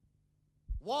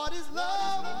What is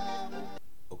love?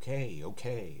 Okay,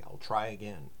 I'll try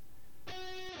again.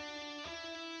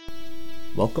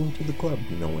 Welcome to the club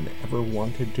no one ever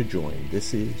wanted to join.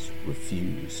 This is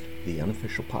Refused, the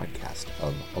unofficial podcast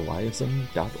of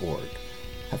Eliasm.org.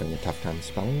 Having a tough time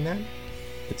spelling that?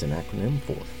 It's an acronym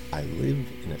for I Live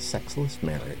in a Sexless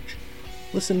Marriage.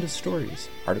 Listen to stories,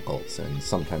 articles, and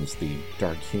sometimes the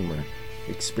dark humor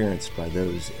experienced by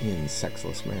those in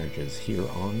sexless marriages here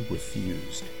on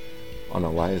Refused. On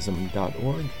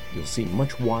Eliasm.org, you'll see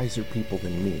much wiser people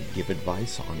than me give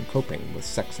advice on coping with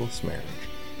sexless marriage.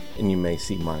 And you may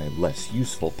see my less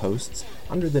useful posts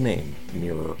under the name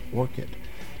Mirror Orchid.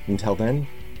 Until then,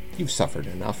 you've suffered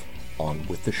enough. On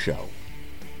with the show.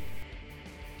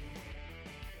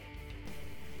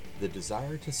 The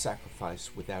desire to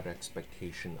sacrifice without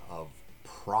expectation of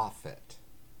profit.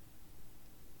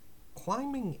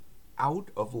 Climbing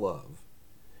out of love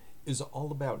is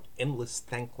all about endless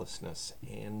thanklessness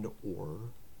and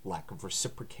or lack of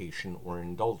reciprocation or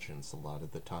indulgence a lot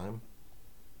of the time.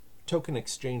 Token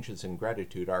exchanges and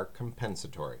gratitude are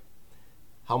compensatory.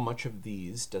 How much of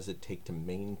these does it take to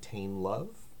maintain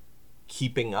love?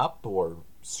 Keeping up or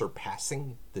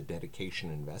surpassing the dedication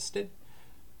invested?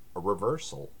 A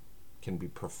reversal can be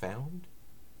profound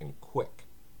and quick.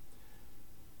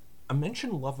 I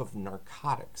mentioned love of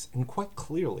narcotics, and quite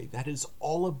clearly that is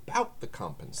all about the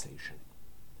compensation.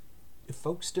 If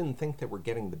folks didn't think they were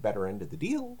getting the better end of the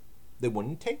deal, they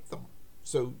wouldn't take them.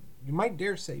 So you might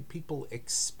dare say people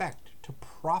expect to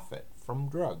profit from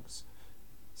drugs.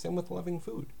 Same with loving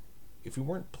food. If you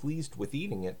weren't pleased with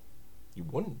eating it, you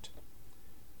wouldn't.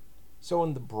 So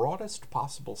in the broadest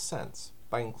possible sense,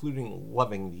 by including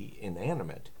loving the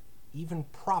inanimate, even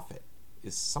profit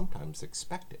is sometimes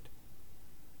expected.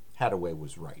 Hadaway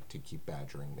was right to keep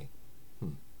badgering me.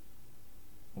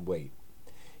 Wait,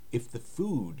 if the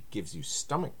food gives you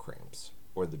stomach cramps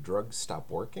or the drugs stop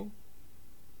working,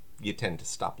 you tend to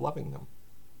stop loving them.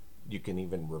 You can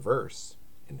even reverse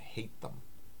and hate them.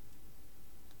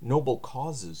 Noble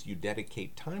causes you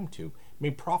dedicate time to may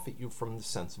profit you from the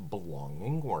sense of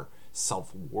belonging or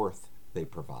self-worth they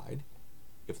provide.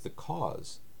 If the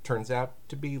cause turns out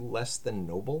to be less than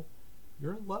noble,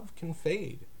 your love can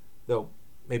fade, though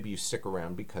maybe you stick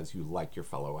around because you like your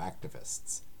fellow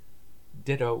activists.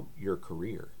 Ditto your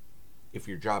career. If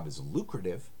your job is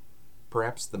lucrative,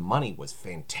 perhaps the money was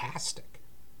fantastic.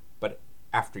 But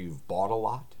after you've bought a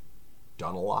lot,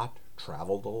 done a lot,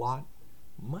 traveled a lot,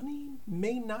 money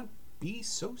may not be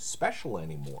so special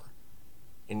anymore.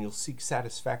 And you'll seek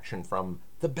satisfaction from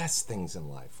the best things in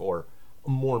life or a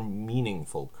more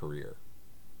meaningful career.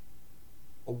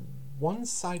 A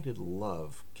one-sided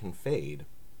love can fade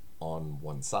on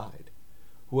one side.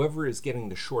 Whoever is getting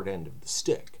the short end of the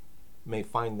stick may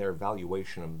find their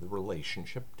valuation of the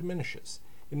relationship diminishes.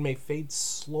 It may fade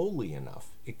slowly enough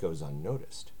it goes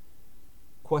unnoticed.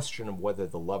 Question of whether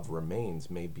the love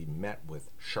remains may be met with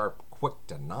sharp, quick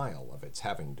denial of its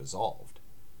having dissolved.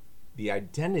 The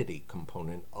identity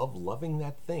component of loving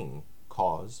that thing,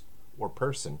 cause, or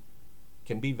person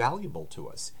can be valuable to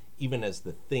us, even as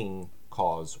the thing,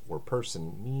 cause, or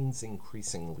person means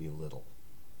increasingly little.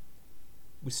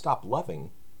 We stop loving,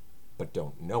 but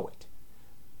don't know it.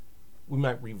 We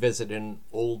might revisit an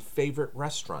old favorite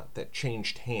restaurant that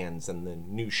changed hands and the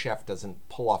new chef doesn't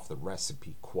pull off the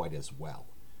recipe quite as well.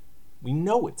 We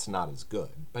know it's not as good,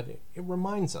 but it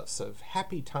reminds us of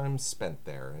happy times spent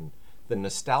there, and the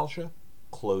nostalgia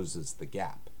closes the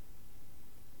gap.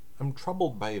 I'm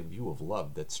troubled by a view of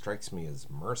love that strikes me as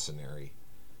mercenary,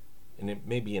 and it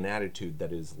may be an attitude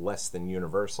that is less than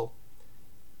universal.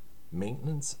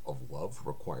 Maintenance of love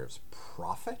requires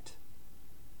profit?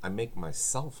 I make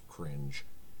myself cringe.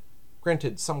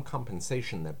 Granted, some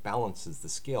compensation that balances the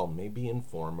scale may be in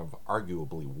form of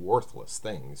arguably worthless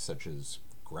things, such as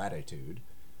gratitude,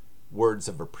 words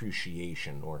of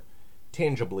appreciation, or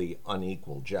tangibly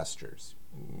unequal gestures.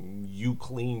 You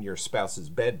clean your spouse's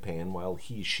bedpan while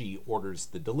she orders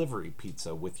the delivery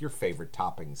pizza with your favorite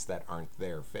toppings that aren't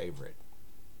their favorite.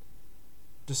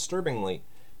 Disturbingly,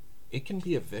 it can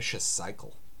be a vicious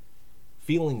cycle.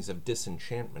 Feelings of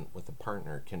disenchantment with a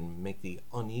partner can make the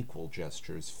unequal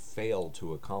gestures fail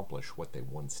to accomplish what they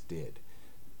once did.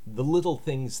 The little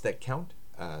things that count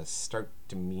start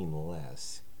to mean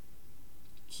less.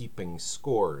 Keeping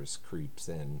scores creeps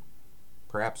in,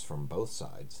 perhaps from both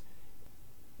sides.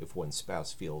 If one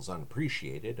spouse feels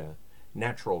unappreciated, a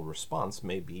natural response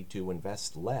may be to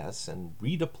invest less and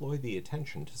redeploy the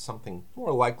attention to something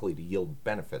more likely to yield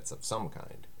benefits of some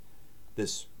kind.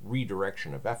 This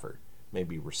redirection of effort may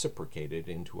be reciprocated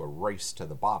into a race to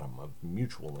the bottom of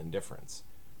mutual indifference.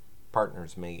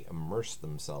 Partners may immerse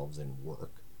themselves in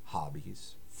work,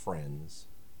 hobbies, friends,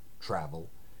 travel,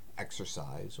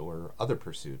 exercise, or other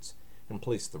pursuits, and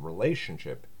place the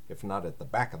relationship, if not at the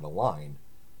back of the line,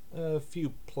 a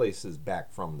few places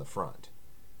back from the front.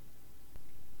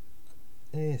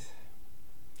 I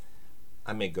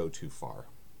may go too far.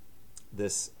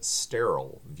 This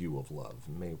sterile view of love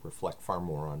may reflect far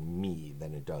more on me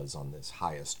than it does on this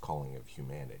highest calling of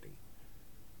humanity.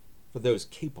 For those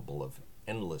capable of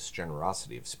endless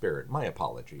generosity of spirit, my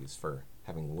apologies for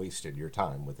having wasted your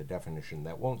time with a definition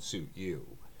that won't suit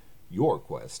you. Your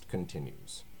quest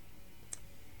continues.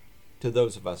 To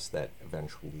those of us that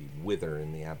eventually wither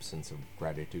in the absence of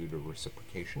gratitude or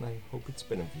reciprocation, I hope it's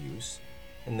been of use,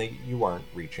 and that you aren't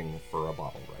reaching for a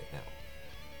bottle right now.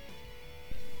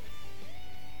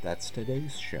 That's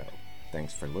today's show.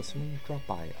 Thanks for listening. Drop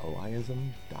by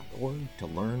eliasm.org to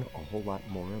learn a whole lot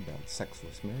more about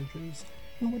sexless marriages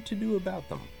and what to do about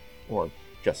them. Or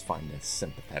just find a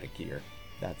sympathetic ear.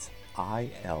 That's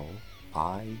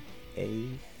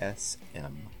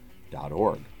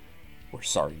ILIASM.org. We're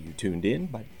sorry you tuned in,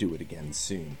 but do it again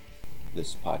soon.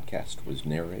 This podcast was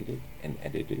narrated and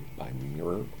edited by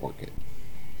Mirror Orchid.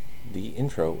 The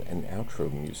intro and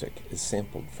outro music is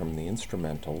sampled from the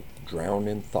instrumental Drown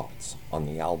in Thoughts on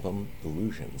the album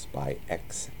Illusions by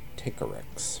X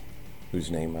Takerex,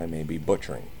 whose name I may be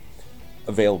butchering.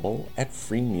 Available at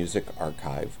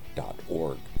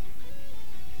freemusicarchive.org.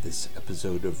 This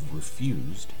episode of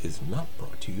Refused is not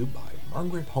brought to you by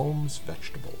Margaret Holmes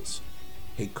Vegetables.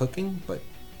 Hate cooking, but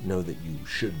know that you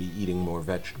should be eating more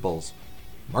vegetables?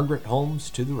 Margaret Holmes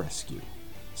to the rescue.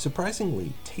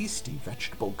 Surprisingly tasty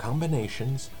vegetable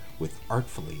combinations with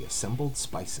artfully assembled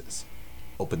spices.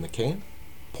 Open the can,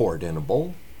 pour it in a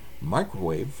bowl,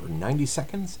 microwave for 90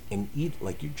 seconds, and eat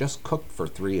like you just cooked for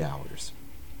 3 hours.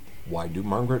 Why do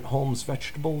Margaret Holmes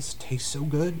vegetables taste so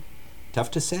good?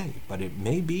 Tough to say, but it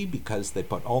may be because they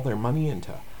put all their money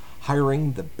into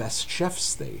hiring the best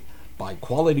chefs. They buy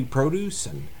quality produce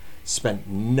and spent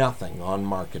nothing on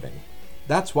marketing.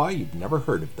 That's why you've never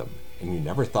heard of them, and you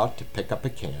never thought to pick up a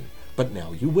can, but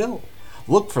now you will.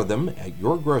 Look for them at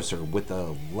your grocer with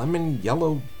a lemon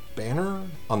yellow banner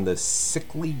on the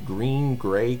sickly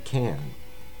green-gray can.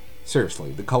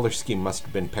 Seriously, the color scheme must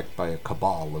have been picked by a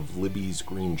cabal of Libby's,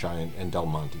 Green Giant, and Del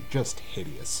Monte. Just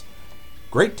hideous.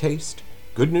 Great taste,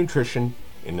 good nutrition,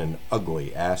 in an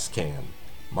ugly-ass can.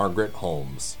 Margaret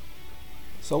Holmes.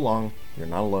 So long, you're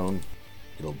not alone.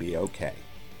 It'll be okay.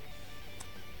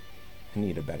 I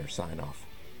need a better sign-off.